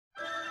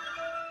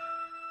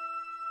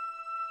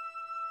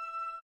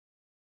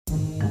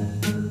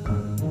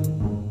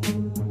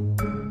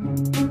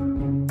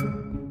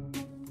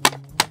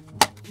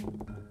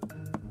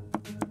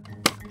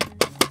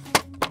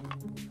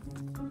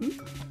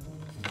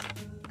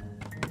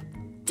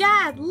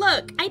Dad,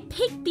 look, I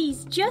picked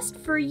these just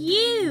for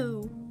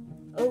you.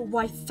 Oh,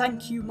 why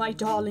thank you, my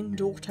darling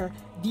daughter.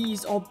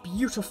 These are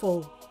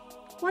beautiful.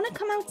 Want to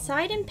come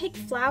outside and pick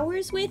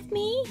flowers with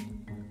me?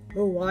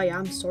 Oh, I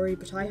am sorry,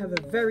 but I have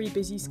a very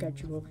busy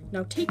schedule.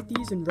 Now take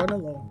these and run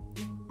along.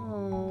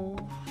 Oh,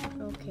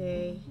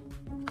 okay.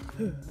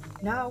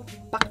 Now,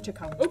 back to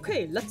count.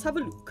 Okay, let's have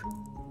a look.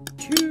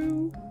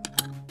 2,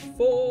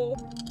 4,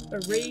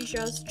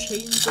 erasures,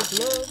 chains of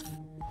love.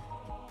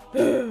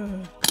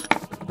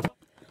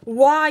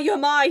 Why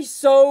am I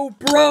so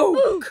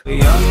broke?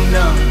 Young,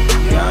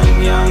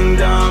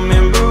 dumb,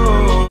 and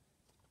broke.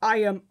 I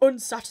am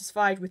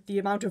unsatisfied with the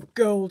amount of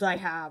gold I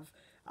have.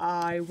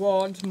 I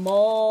want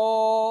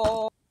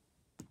more.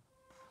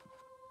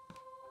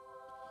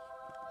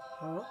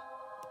 Huh?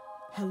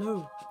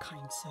 Hello,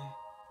 kind sir.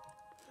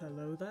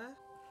 Hello there?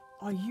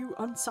 Are you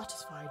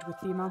unsatisfied with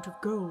the amount of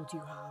gold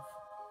you have?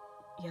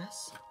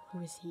 Yes?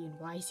 Who is he and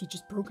why is he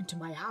just broken into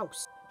my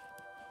house?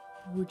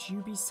 Would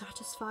you be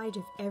satisfied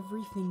if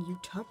everything you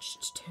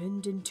touched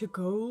turned into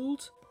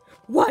gold?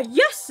 Why,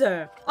 yes,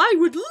 sir! I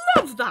would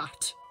love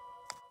that!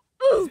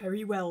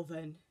 Very well,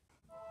 then.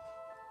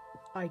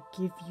 I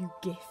give you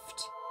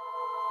gift.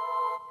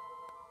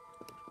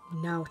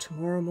 Now,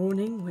 tomorrow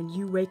morning, when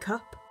you wake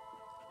up,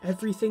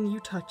 everything you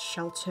touch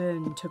shall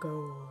turn to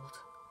gold.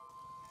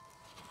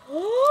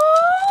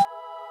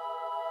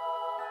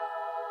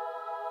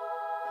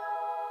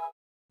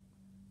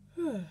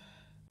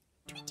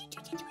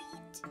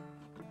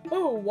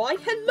 Oh, why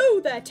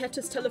hello there,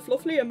 Tetus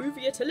Telefluffly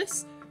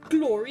Amoviatilis.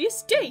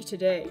 Glorious day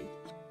today.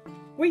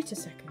 Wait a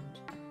second.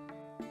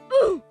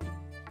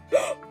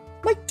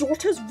 My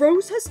daughter's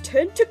rose has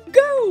turned to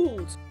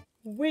gold!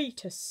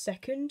 Wait a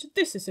second,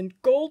 this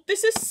isn't gold,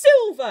 this is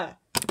silver!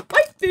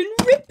 I've been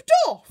ripped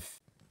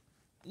off!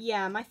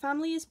 Yeah, my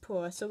family is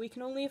poor, so we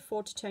can only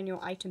afford to turn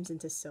your items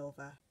into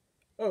silver.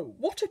 Oh,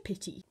 what a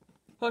pity.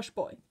 Hush,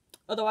 boy.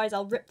 Otherwise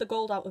I'll rip the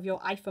gold out of your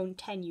iPhone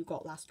 10 you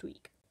got last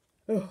week.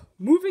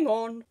 Moving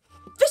on.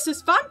 This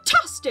is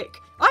fantastic!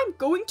 I'm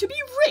going to be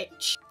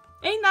rich!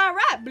 Ain't that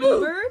right,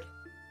 Bluebird?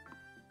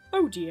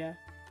 Oh dear.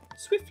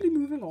 Swiftly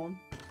moving on.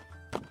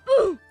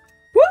 Woo!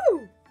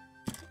 Woo!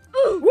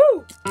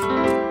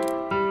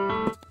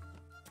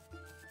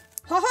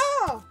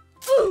 Ha-ha!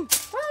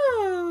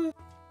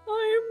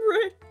 I am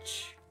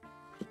rich.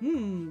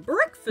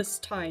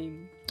 Breakfast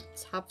time.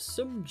 Let's have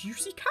some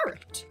juicy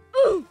carrot.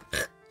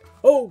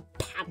 Oh,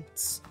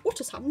 pants! What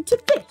has happened to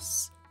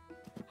this?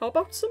 How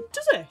about some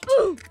dessert?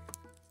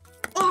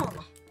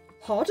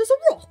 Hard as a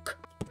rock.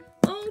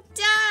 Oh,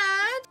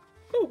 Dad!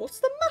 Oh, what's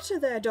the matter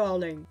there,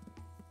 darling?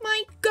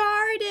 My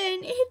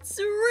garden, it's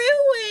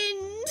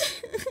ruined!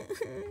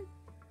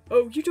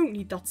 Oh, you don't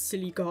need that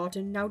silly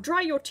garden. Now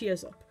dry your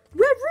tears up.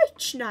 We're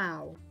rich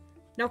now.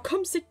 Now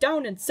come sit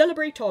down and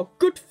celebrate our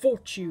good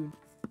fortune.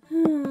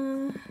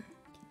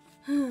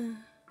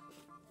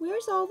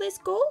 Where's all this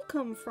gold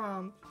come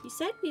from? You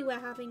said we were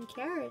having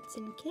carrots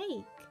and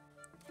cake.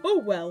 Oh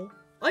well,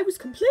 I was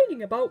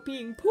complaining about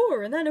being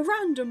poor and then a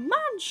random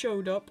man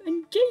showed up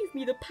and gave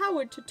me the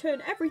power to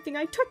turn everything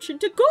I touch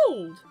into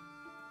gold.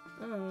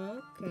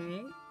 Oh,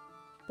 okay.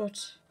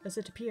 But as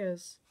it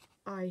appears,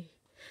 I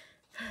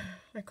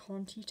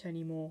can't eat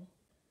anymore.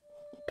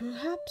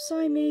 Perhaps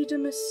I made a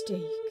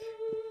mistake,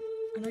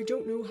 and I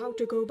don't know how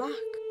to go back.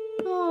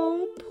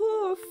 Oh,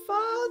 poor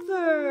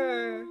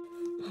father!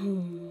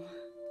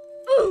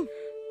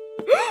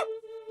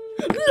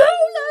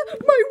 Lola,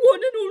 my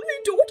one and only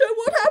daughter,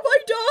 what have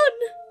I done?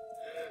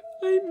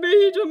 I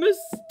made a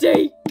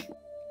mistake.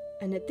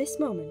 And at this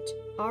moment,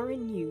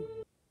 Arun knew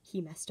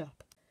he messed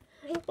up.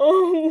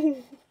 Oh,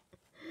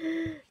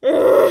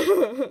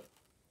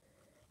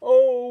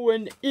 oh,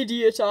 an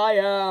idiot I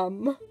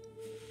am.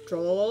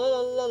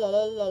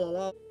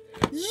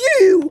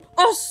 You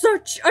are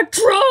such a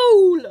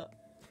troll!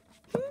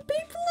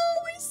 People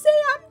always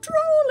say I'm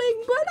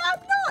trolling, but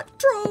I'm not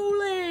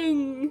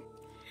trolling.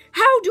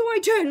 How do I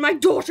turn my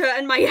daughter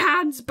and my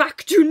hands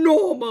back to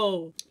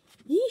normal?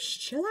 Yeesh,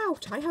 chill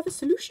out. I have a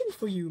solution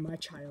for you, my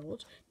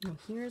child. Now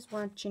here's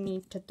what you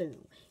need to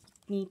do.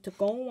 You need to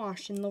go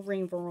wash in the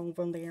river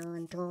over there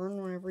and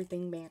turn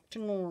everything back to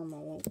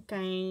normal,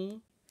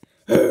 okay?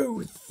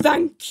 Oh,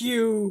 thank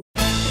you!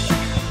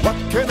 What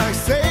can I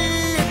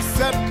say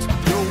except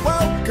you're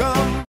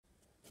welcome?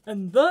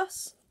 And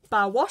thus,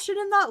 by washing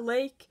in that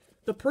lake,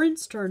 the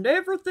prince turned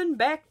everything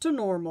back to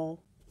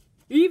normal.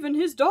 Even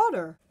his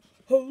daughter.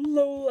 Oh,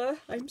 Lola,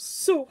 I'm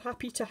so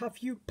happy to have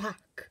you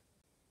back.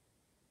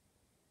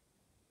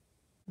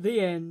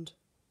 The end.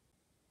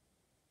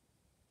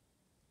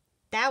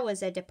 That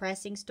was a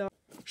depressing story.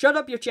 Shut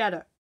up, your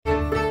chatter.